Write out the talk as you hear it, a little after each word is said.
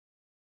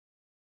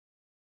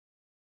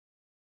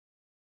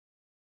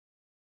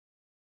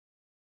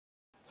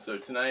So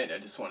tonight I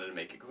just wanted to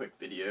make a quick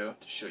video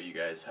to show you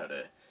guys how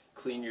to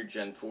clean your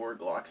Gen 4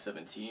 Glock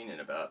 17 in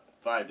about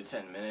 5 to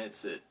 10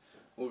 minutes. It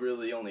will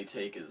really only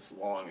take as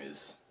long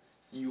as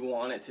you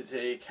want it to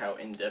take, how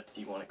in-depth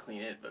you want to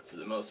clean it, but for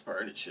the most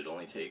part it should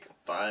only take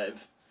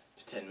 5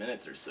 to 10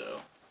 minutes or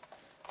so.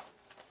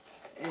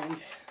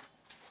 And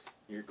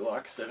your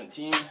Glock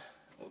 17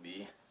 will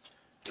be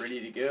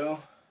ready to go,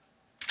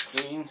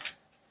 cleaned,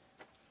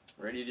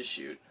 ready to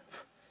shoot.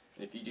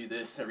 And if you do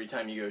this every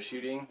time you go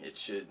shooting, it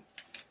should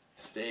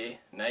stay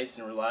nice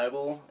and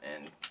reliable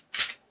and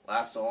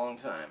last a long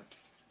time.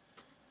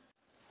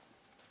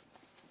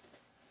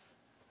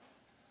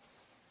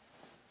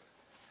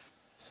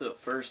 So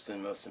first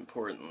and most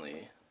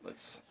importantly,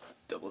 let's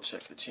double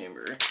check the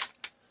chamber,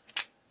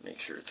 make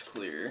sure it's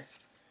clear.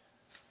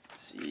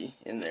 See,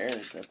 in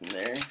there's nothing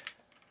there.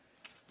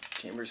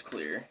 Chamber's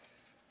clear.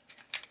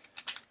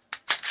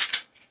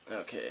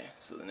 Okay,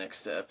 so the next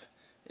step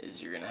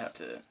is you're going to have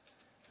to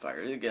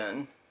fire the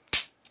gun,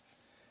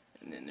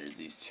 and then there's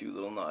these two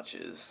little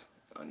notches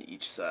on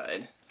each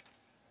side.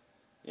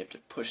 You have to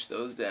push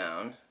those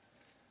down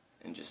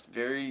and just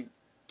very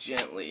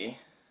gently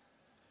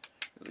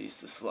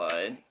release the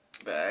slide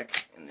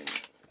back, and then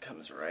it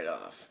comes right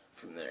off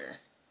from there.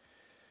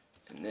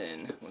 And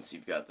then once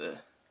you've got the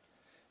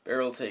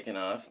barrel taken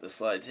off, the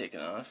slide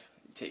taken off,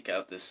 you take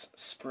out this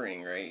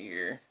spring right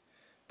here,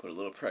 put a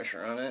little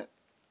pressure on it,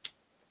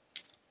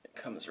 it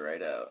comes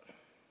right out.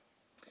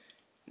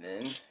 And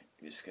then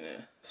you're just going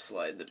to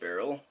slide the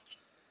barrel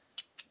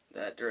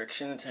that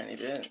direction a tiny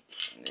bit,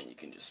 and then you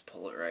can just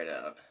pull it right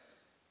out.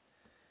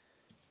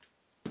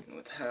 And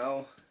with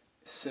how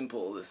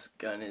simple this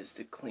gun is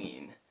to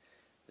clean,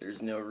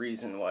 there's no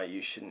reason why you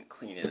shouldn't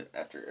clean it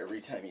after every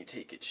time you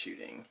take it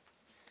shooting.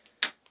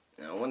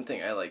 Now, one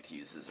thing I like to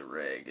use as a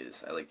rag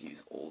is I like to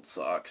use old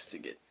socks to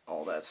get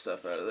all that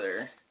stuff out of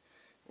there.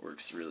 It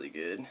works really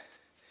good,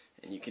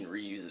 and you can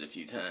reuse it a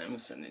few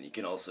times, and then you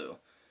can also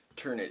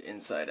turn it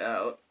inside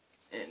out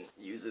and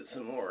use it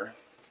some more.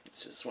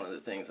 It's just one of the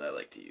things I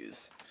like to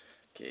use.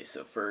 Okay,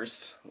 so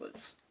first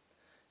let's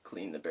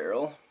clean the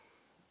barrel.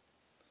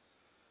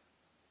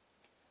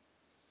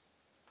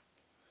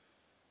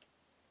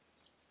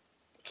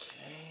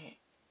 Okay.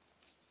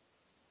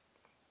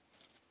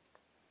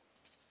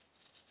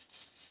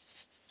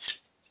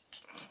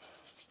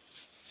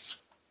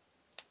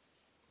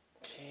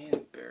 Okay,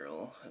 the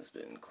barrel has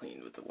been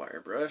cleaned with the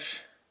wire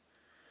brush.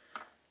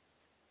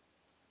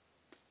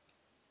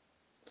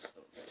 So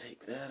let's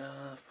take that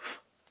off.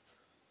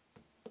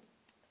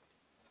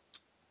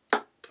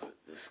 Put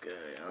this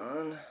guy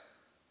on.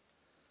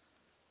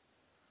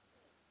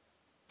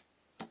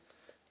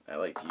 I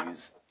like to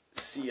use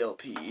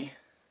CLP,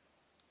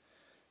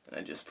 and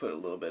I just put a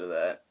little bit of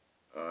that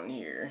on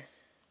here.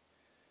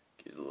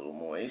 Get it a little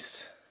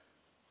moist.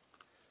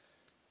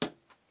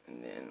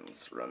 And then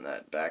let's run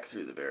that back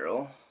through the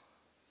barrel.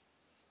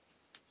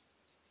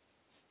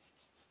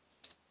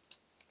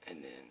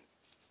 And then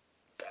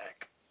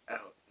back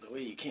out the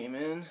way you came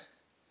in.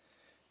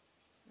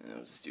 And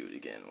I'll just do it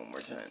again one more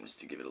time just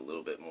to give it a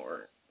little bit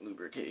more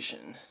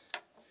lubrication.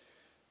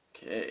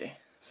 Okay,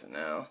 so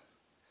now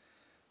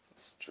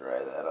let's dry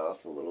that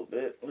off a little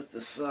bit with the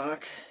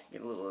sock.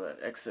 Get a little of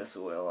that excess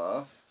oil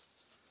off.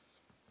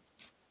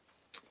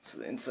 So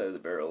the inside of the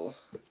barrel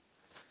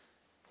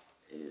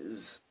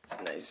is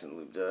nice and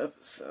lubed up.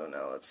 So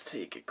now let's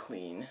take a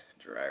clean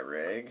dry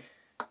rag,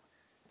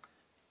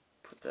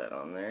 put that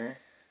on there.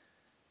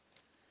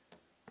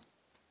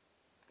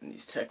 And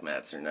these tech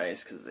mats are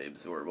nice because they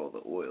absorb all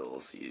the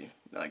oil, so you're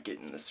not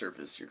getting the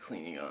surface you're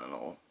cleaning on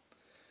all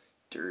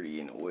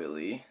dirty and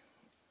oily.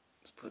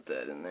 Let's put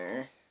that in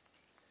there.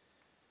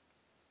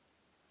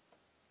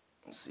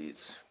 And see,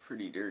 it's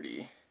pretty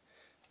dirty.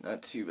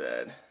 Not too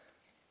bad.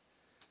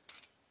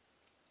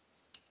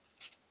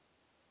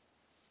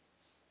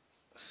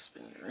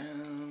 Spin it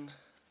around.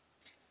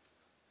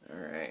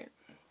 Alright.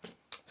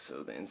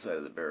 So the inside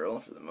of the barrel,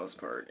 for the most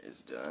part,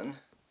 is done.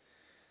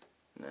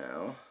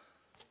 Now,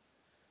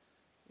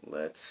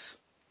 let's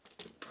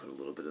put a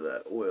little bit of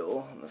that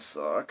oil on the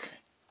sock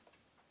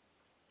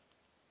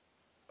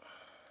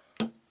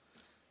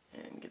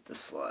and get the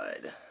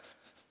slide.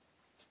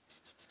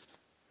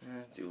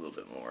 Do a little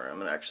bit more.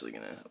 I'm actually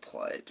going to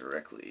apply it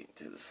directly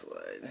to the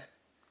slide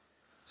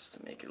just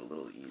to make it a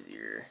little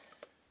easier.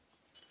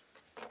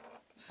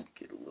 Just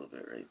get a little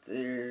bit right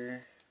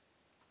there.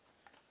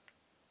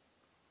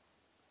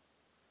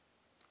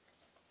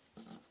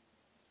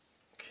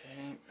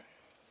 Okay.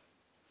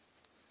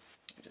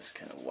 Just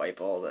kind of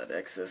wipe all that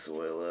excess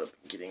oil up,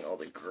 getting all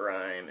the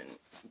grime and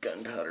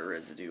gunpowder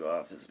residue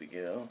off as we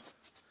go.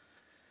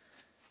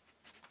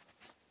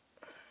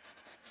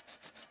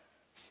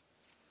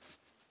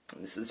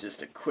 And this is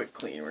just a quick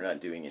clean. We're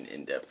not doing an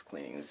in-depth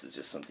cleaning. This is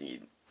just something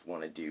you'd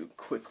want to do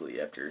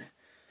quickly after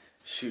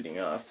shooting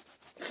off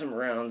some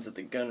rounds at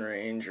the gun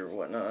range or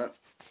whatnot.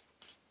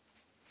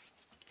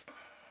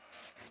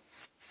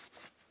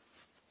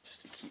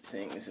 Just to keep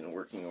things in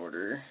working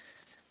order.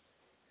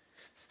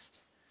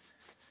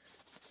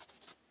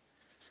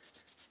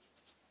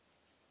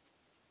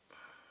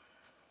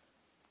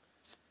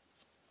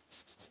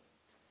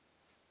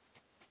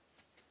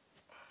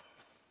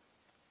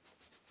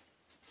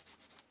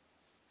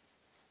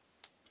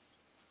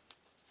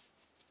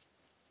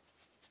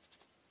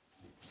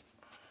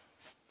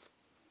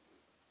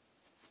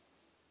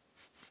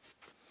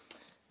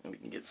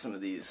 some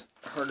of these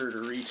harder to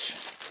reach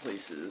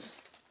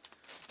places,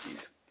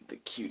 the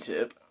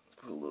Q-tip,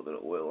 put a little bit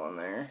of oil on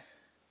there.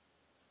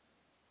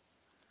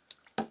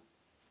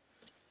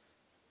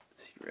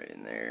 See right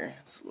in there,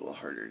 it's a little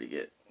harder to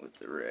get with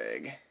the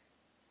rag.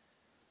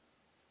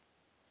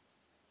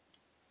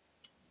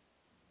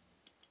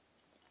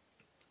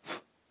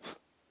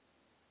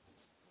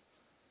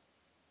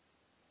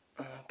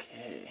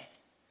 Okay,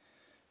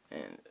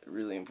 and a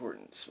really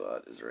important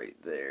spot is right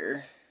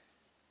there.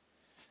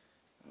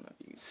 I don't know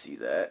if you can see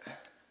that.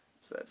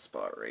 It's that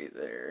spot right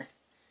there.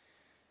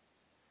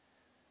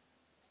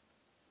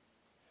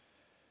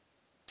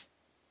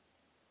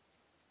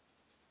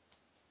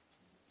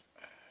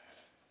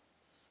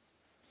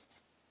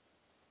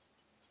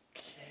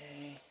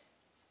 Okay,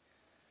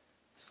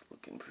 it's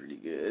looking pretty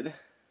good.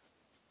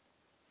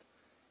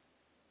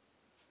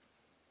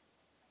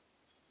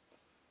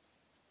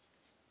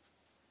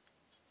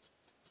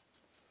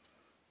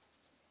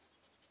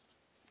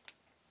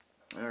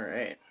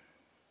 Alright,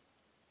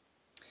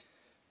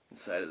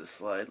 inside of the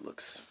slide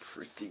looks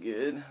pretty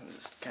good. I'll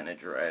just kind of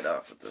dry it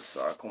off with the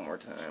sock one more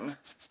time.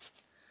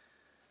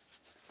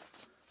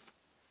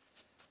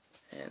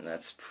 And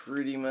that's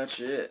pretty much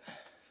it.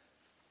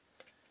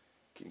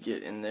 You can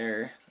get in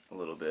there a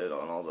little bit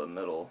on all the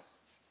metal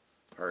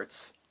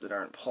parts that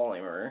aren't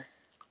polymer.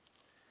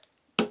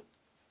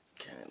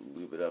 Kind of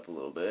lube it up a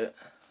little bit.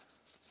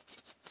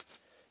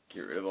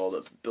 Get rid of all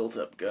the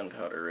built-up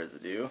gunpowder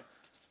residue.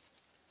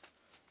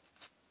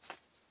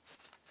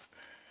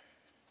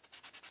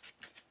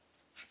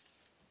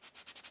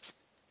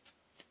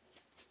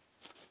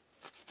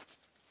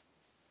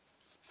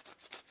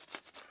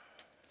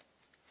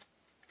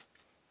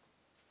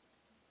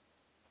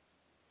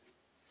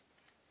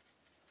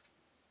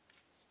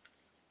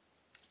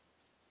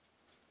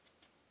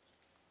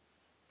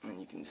 And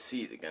you can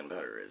see the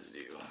gunpowder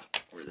residue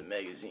or the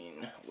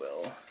magazine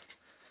well.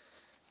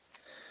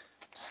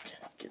 Just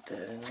kind of get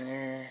that in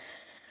there.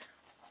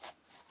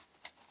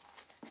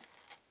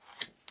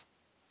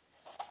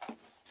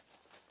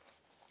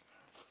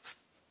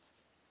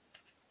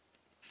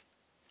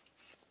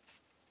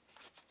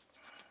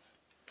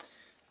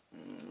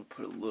 And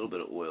put a little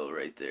bit of oil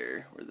right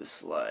there where the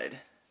slide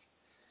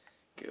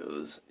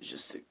goes,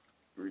 just to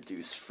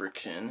reduce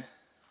friction.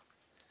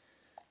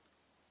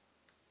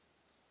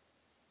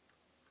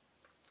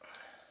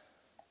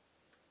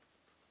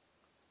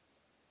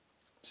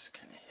 Just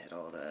kind of hit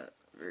all that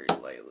very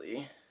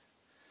lightly.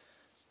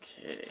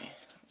 Okay,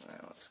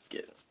 now let's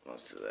get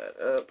most of that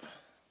up.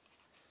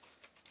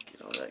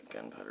 Get all that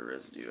gunpowder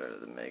residue out of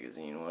the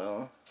magazine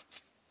well.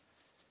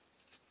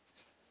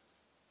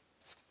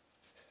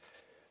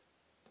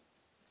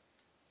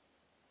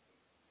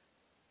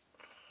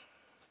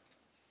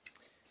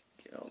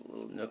 Get all the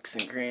little nooks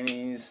and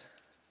crannies.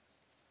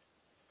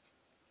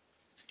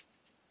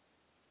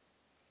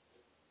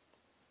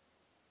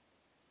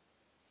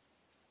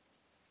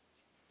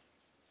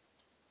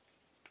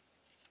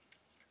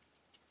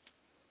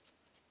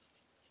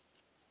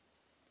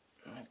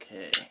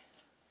 Okay,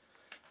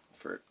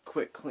 for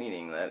quick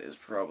cleaning that is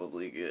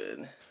probably good.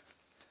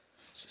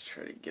 Let's just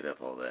try to get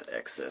up all that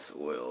excess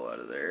oil out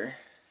of there.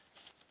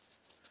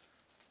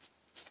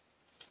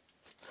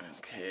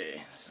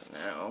 Okay, so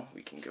now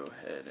we can go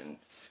ahead and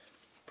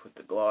put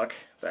the Glock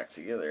back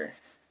together.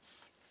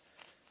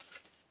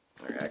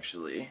 Or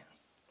actually,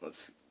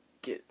 let's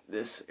get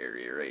this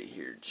area right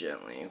here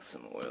gently with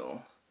some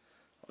oil.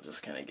 I'll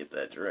just kind of get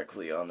that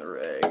directly on the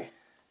rag. And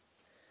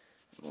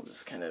we'll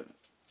just kind of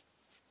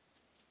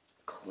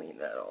clean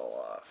that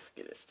all off,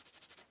 get it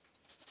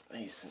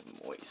nice and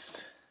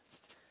moist.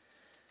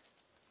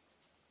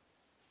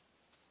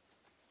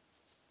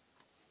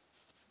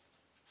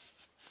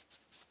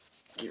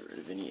 Get rid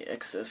of any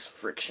excess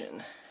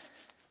friction.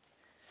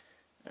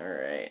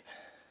 Alright,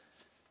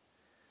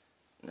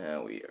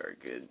 now we are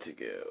good to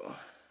go.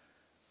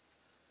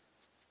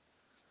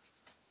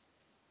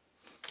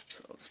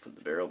 So let's put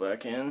the barrel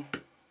back in.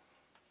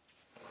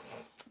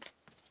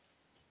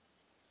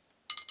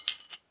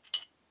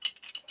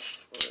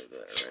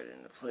 Right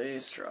into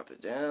place, drop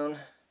it down,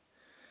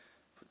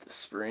 put the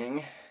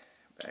spring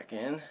back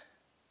in,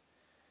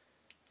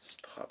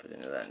 just pop it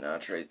into that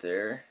notch right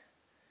there,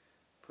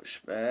 push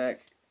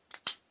back,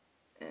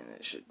 and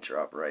it should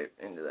drop right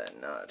into that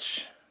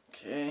notch.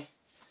 Okay,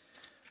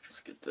 let's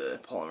get the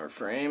polymer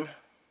frame,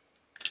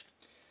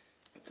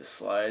 get the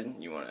slide.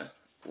 You want to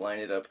line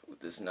it up with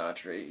this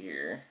notch right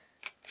here,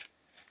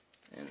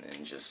 and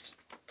then just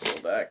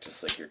pull back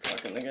just like you're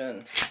cocking the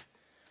gun,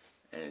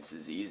 and it's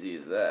as easy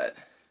as that.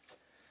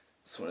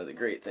 It's one of the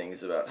great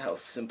things about how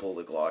simple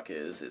the Glock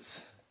is.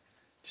 It's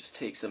just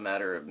takes a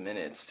matter of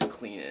minutes to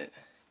clean it,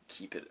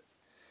 keep it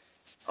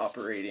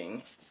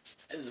operating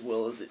as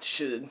well as it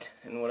should.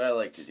 And what I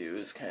like to do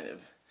is kind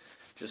of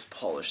just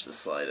polish the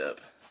slide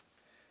up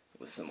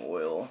with some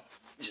oil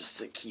just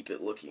to keep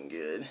it looking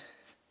good.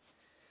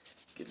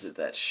 Gives it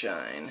that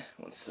shine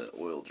once the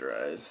oil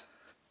dries.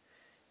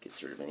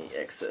 Gets rid of any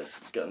excess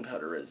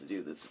gunpowder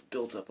residue that's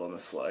built up on the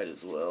slide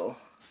as well.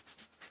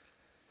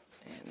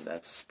 And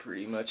that's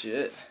pretty much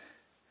it.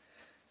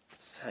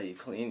 This is how you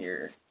clean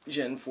your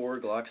Gen 4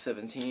 Glock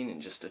 17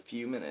 in just a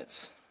few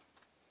minutes.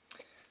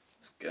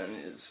 This gun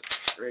is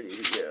ready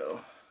to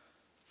go.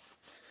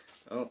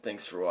 Well,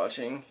 thanks for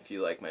watching. If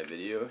you like my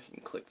video, you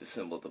can click the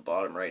symbol at the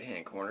bottom right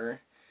hand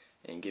corner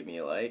and give me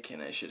a like,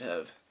 and I should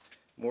have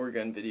more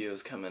gun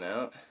videos coming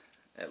out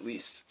at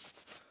least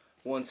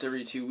once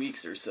every 2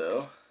 weeks or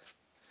so.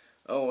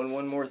 Oh, and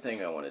one more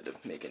thing I wanted to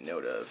make a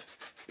note of.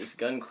 This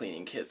gun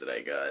cleaning kit that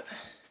I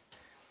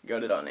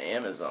got it on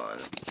Amazon,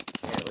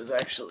 and it was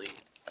actually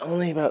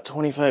only about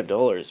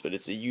 $25, but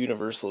it's a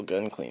universal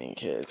gun cleaning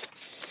kit,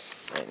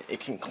 and it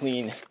can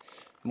clean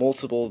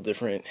multiple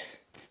different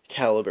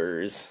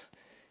calibers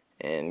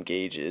and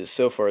gauges.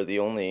 So far, the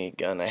only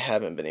gun I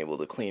haven't been able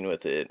to clean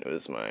with it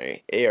was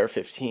my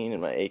AR-15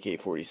 and my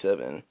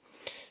AK-47.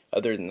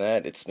 Other than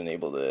that, it's been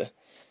able to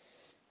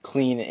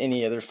clean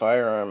any other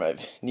firearm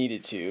I've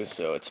needed to,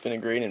 so it's been a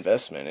great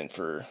investment, and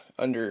for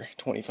under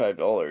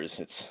 $25,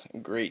 it's a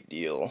great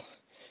deal.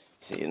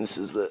 See, and this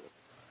is the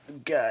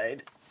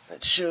guide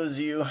that shows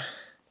you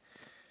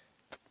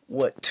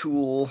what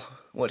tool,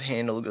 what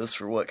handle goes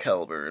for what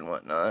caliber and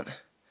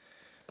whatnot.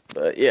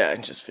 But yeah, I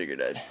just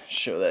figured I'd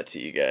show that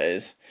to you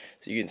guys,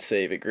 so you can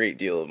save a great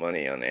deal of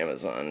money on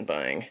Amazon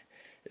buying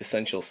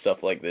essential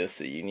stuff like this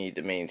that you need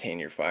to maintain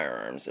your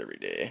firearms every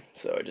day.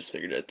 So I just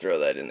figured I'd throw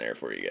that in there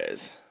for you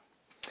guys.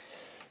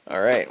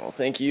 Alright, well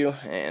thank you,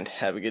 and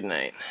have a good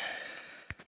night.